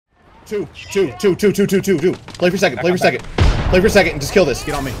Two. Play for a second. Play for a second. Play for a second and just kill this.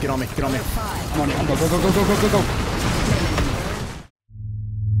 Get on me. Get on me. Get on me. I'm on it. Go.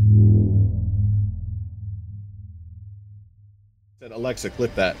 Said Alexa,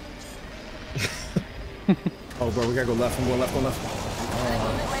 clip that. Oh, bro, we gotta go left. I'm going left.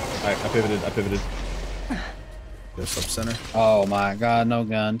 Alright, I pivoted. Go sub center. Oh my god, no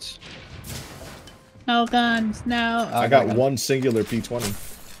guns. No guns, no. Oh, I got one singular P20.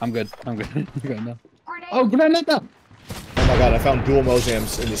 I'm good. I'm good now. Oh, grenade! Oh my god, I found dual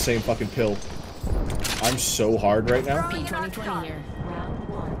Mozams in the same fucking pill. I'm so hard right now. P20 here.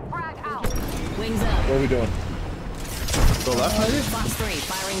 Wings up. What are we doing? Go left, maybe? Fox 3,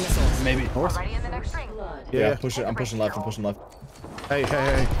 firing missiles. Maybe. North? Already in the next ring. Yeah, I'm pushing left. Hey. Got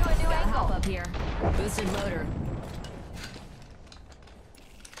help up here. Boosted loader.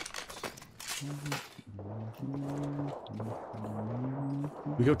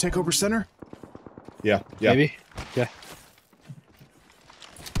 We go take over center? Yeah. Maybe. Yeah.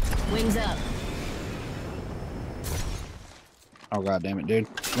 Wings up. Oh god damn it, dude.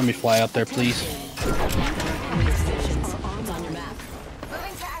 Let me fly out there, please. Enemy stations. Arms on your map.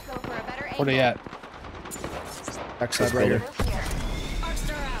 Moving to Echo for a better Where they at? Backside right here.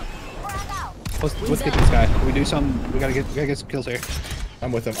 Let's get this guy. We do something. We gotta get some kills here.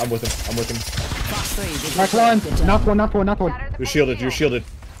 I'm with him. Fox 3, Knock one. Knock one. You're shielded.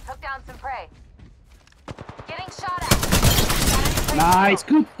 Hook down some prey. Getting shot at. Nice.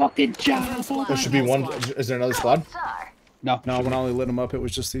 Good fucking job. There should be one. Is there another squad? No. No, when I only lit them up, it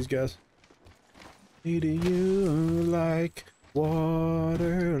was just these guys. Needing you like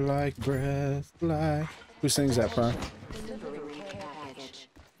water, like breath, like... Who sings that, Prime?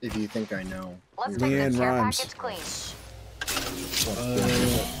 If you think I know. Let's Leanne make this care Rhymes. package clean.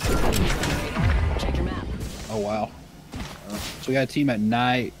 check your map. Oh wow. So we got a team at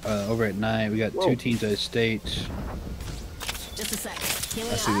night. Over at night, we got two teams at state. Just a sec. I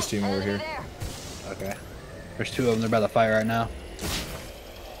see this team over here. Okay. There's two of them. They're about to fight right now.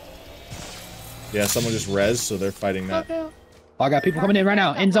 Yeah, someone just res, so they're fighting that. Oh, I got people coming in right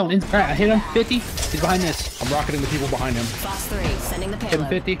now. End zone. Right, I hit him. 50. He's behind this. I'm rocketing the people behind him. Fox 3, sending the Hit him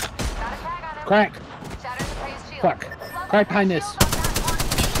payload. 50. Crack. Shatter the prey's shield. Crack behind this.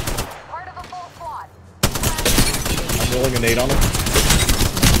 Part of the full squad. I'm rolling a nade on him.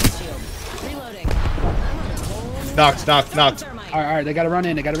 Reloading. Knocked. Alright, they gotta run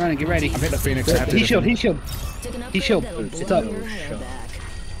in. Get ready. I'm hitting the Phoenix. I have to He's hit shield. He's shield. It's up.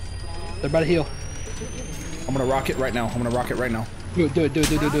 They're about to heal. I'm gonna rock it right now. Do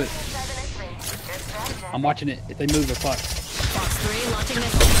it. I'm watching it. If they move, they're fucked. Fox 3, launching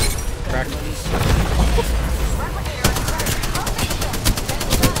missiles. Crack.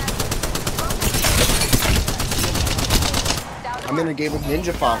 I'm in a game with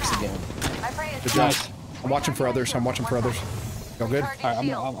Ninja Fox again. Good job. I'm watching for others. Y'all good? Alright, I'm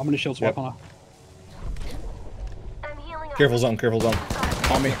gonna shield swap on. I'm healing up. Careful zone.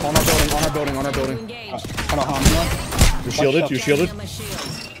 On me. On our building. Engage. Hold on. You're shielded. On my shield.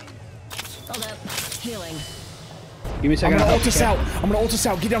 Hold up. Healing. Give me a I'm second. gonna ult us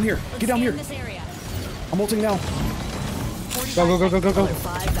out. Get down here. Stay in this area. I'm ulting now. Go. Color 5,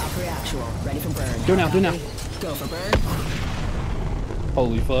 Valkyrie actual. Ready for burn. Do it now. Go for burn.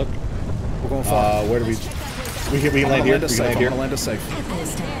 Holy fuck. We're going far. Where do we can land here? I'm gonna land us safe.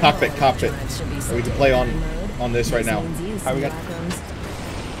 Cockpit. We can play on this right now. Alright, we got.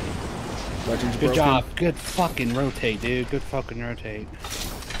 Legends Good broken. job. Good fucking rotate, dude.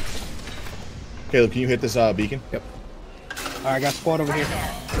 Caleb, can you hit this beacon? Yep. Alright, I got squad over here.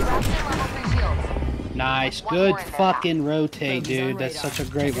 Nice. Good fucking rotate, dude. That's such a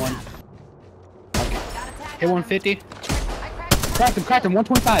great one. Hit 150. Cracked him.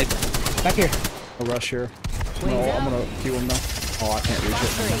 125. Back here. A rush here. No, I'm gonna heal him now. Oh, I can't reach it.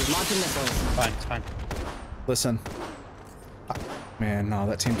 Launching missiles. Fine, it's fine. Listen. Man, no,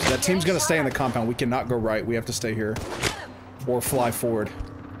 that team's gonna stay in the compound. We cannot go right. We have to stay here. Or fly forward.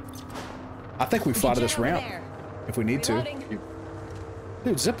 I think we fly to this ramp. If we need to.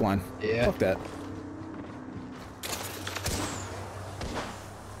 Dude, zipline. Yeah. Fuck that.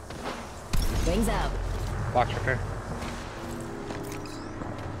 Wings up. Box repair.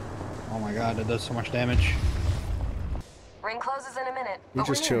 Oh my god, that does so much damage. Ring closes in a minute. We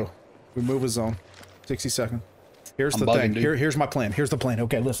just chill. We move a zone. 60 seconds. Here's I'm the bugging, thing. dude. Here's my plan. Here's the plan.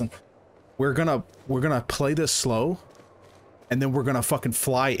 Okay, listen. We're gonna play this slow, and then we're gonna fucking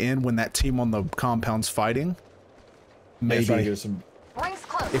fly in when that team on the compound's fighting. Maybe. Trying to Maybe. get some. Rings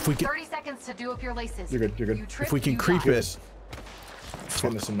close. If we get- 30 seconds to do up your laces. You're good. You trip, If we can you creep die. it,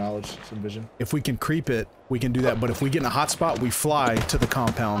 Getting us some knowledge, some vision. if we can creep it, we can do that. But if we get in a hot spot, we fly to the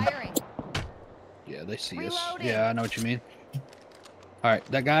compound. Firing. Yeah, they see us. Reloading. Yeah, I know what you mean. All right,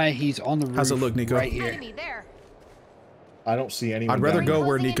 that guy, he's on the roof. How's it look, Nico? Right here. Enemy there. I don't see anyone. I'd rather down go here.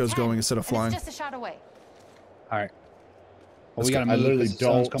 where Closing in Nico's 10, going instead of and flying. It's just a shot away. All right. Well, Let's we go. gotta I move. literally 'cause the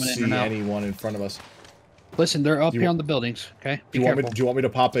sun's don't coming in see and out. anyone in front of us. Listen, they're up You here wa- on the buildings. Okay. Do you want me? Do you want me to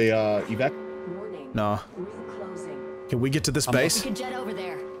pop a evac? Warning. No. Ring closing. Can we get to this I'm- base? We could jet over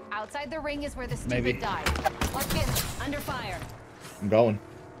there. Outside the ring is where the stupid Maybe. died. Let's get Under fire. I'm going.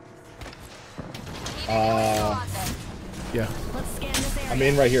 Yeah. Let's scan this area. I'm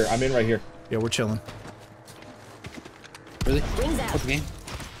in right here. I'm in right here. Yeah, we're chilling. Really? Rings out. What the game?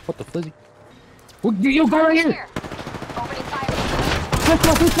 What the flizzy? Well, you go right here. Opening fire. Let's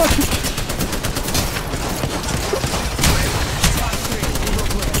go. Let's go.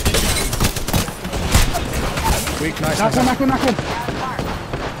 Weak, nice. Knock nice. him. Knock him.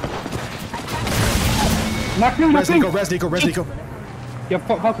 Knock him. Res Nico, res Nico, res Nico. Yeah,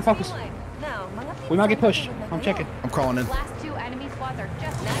 focus. We might get pushed. I'm checking. I'm crawling in. Last two enemy squads are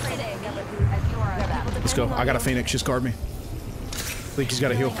just not today. As you are about. Let's go. I got a Phoenix. Just guard me. Leaky's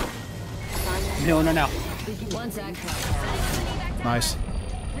got a heal. I'm healing her now. 1 sec. Nice.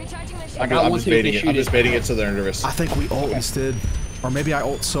 Recharging my I shield. got I'm one just so you baiting can it. shoot I'm just it. baiting it so they're nervous. I think we ult instead. Or maybe I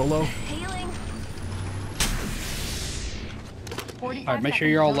ult solo. Healing. 45 All right, make sure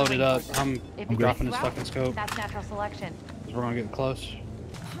you're all seconds loaded up. till ring I'm closes. If I'm it dropping takes this you out, fucking scope. That's natural selection. We're gonna get close.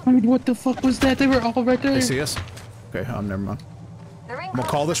 Dude, what the fuck was that? They were all right there. They see us? Okay, never mind. The ring I'm gonna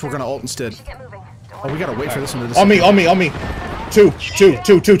call this. We're gonna ult instead. should get moving. Don't Oh, we gotta wait for this one to On disappear. me. On me. Two.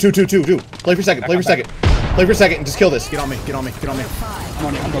 Play for a second. Play for a second. Play for a second and just kill this. Get on me. Get on me. Get on me. I'm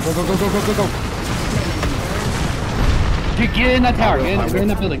on it. I'm go. Dude, get in that tower. Get in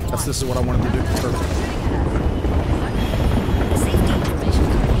that building. This is what I wanted to do. Perfect. The safety information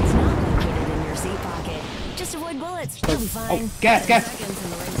card is not located in your seat pocket. Just avoid bullets. You'll be fine. gas. 10 seconds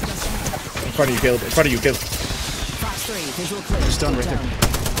and the ring's just ahead. In front of you, Caleb. In front of you, Caleb. Fox 3, visual clear. Stun right there.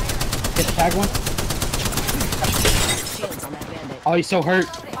 Hit the tag one. Shields on that bandit. Oh, he's so hurt.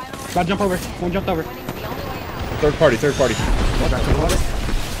 Gotta jump over. One jumped over. Third party.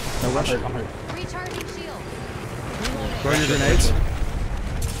 No rush. I'm hurt. Recharging shield. Throw your grenades.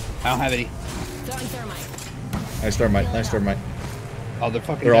 I don't have any. Throwing thermite. Nice thermite. Oh, they're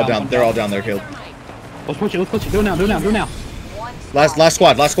fucking They're all down. one They're all down there, Caleb. Thermite. Let's push it. Do it now. Last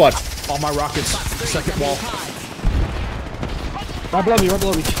squad. All my rockets. Second wall. Right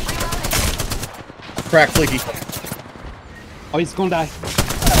below me. Crack, Fleeky. Oh, he's gonna die.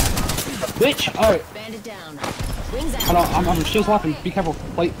 Bitch! Alright. Bandit down. Rings out. Hold on, I'm shield swapping. Be careful.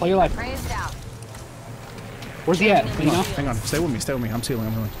 Play your life. Raised out. Where's he at? You know? Hang on. Stay with me. I'm healing.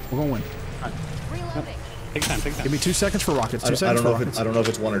 We're gonna win. Reloading. Take time. Give me 2 seconds for rockets. 2 I seconds don't for know if rockets. I don't know if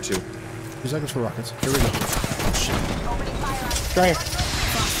it's one or two. 2 seconds for rockets. Here we go. Opening fire on Right here.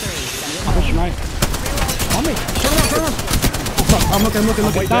 Fox 3, I'm pushing right. On me. Turn on. I'm looking.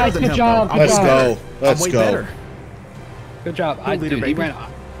 way better Nice, than good him, job. though. Good Let's job. go. I'm Let's way go. better. Good job. leader, Dude, he baby. ran.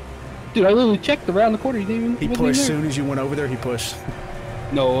 Dude, I literally checked around the corner. He didn't even. He wasn't pushed. even Soon as you went over there, he pushed. there.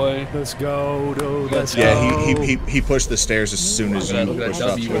 No way. Let's go, dude. Let's Yeah, go. he pushed the stairs as soon as you Look at that pushed up.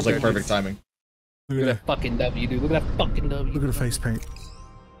 W It was like right there. perfect timing. Look at that fucking W, dude. Look at that fucking W. Look at the face paint.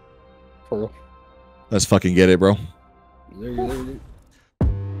 For real. Let's fucking get it, bro. There you go.